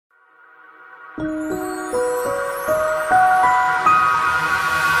Tell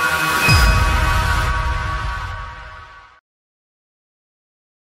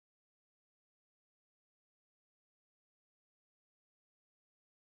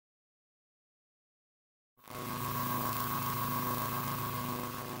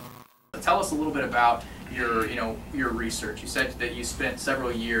us a little bit about your research. You said that you spent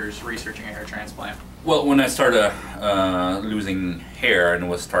several years researching a hair transplant. Well, when I started losing hair and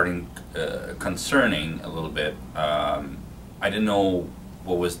was starting concerning a little bit, I didn't know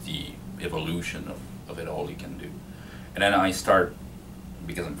what was the evolution of it all you can do. And then I start,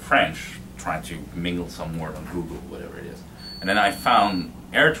 because I'm French, trying to mingle some word on Google, whatever it is. And then I found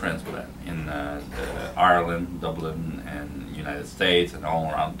hair transplant in Ireland, Dublin, and United States, and all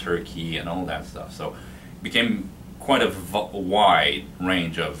around Turkey, and all that stuff. So it became quite a wide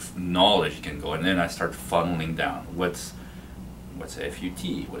range of knowledge you can go. And then I start funneling down what's a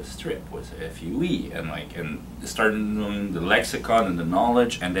FUT, what's strip, what's a FUE, and start knowing the lexicon and the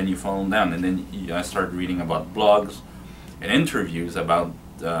knowledge, and then you funnel down. And then I start reading about blogs and interviews about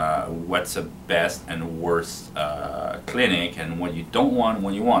what's the best and worst clinic, and what you don't want and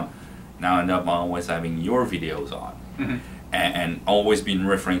what you want. Now I end up always having your videos on. Mm-hmm. and always being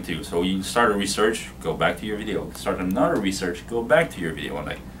referring to. So you start a research, go back to your video. Start another research, go back to your video. I'm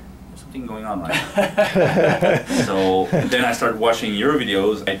like, there's something going on right now. So then I started watching your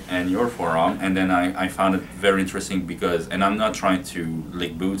videos and your forum, and then I found it very interesting because, and I'm not trying to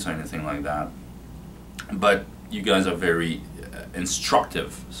lick boots or anything like that, but you guys are very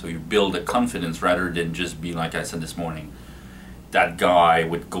instructive. So you build a confidence rather than just be, like I said this morning, that guy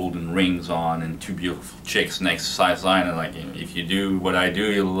with golden rings on and two beautiful chicks next to side line, and like, if you do what I do,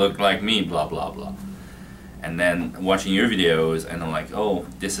 you'll look like me, blah blah blah. And then watching your videos, and I'm like, oh,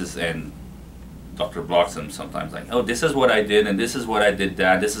 this is, and Dr. Bloxham sometimes like, oh, this is what I did, and this is what I did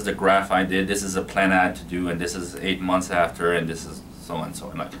that, this is the graph I did, this is a plan I had to do, and this is 8 months after, and this is so and so.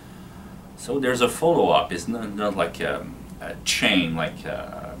 And like, so there's a follow-up. It's not like a chain, like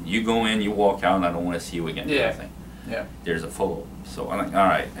you go in, you walk out, and I don't want to see you again. Yeah. Kind of thing. Yeah. There's a follow. So I'm like, all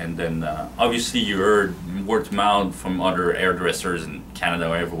right. And then obviously you heard word of mouth from other hairdressers in Canada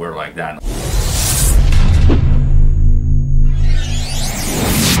or everywhere like that.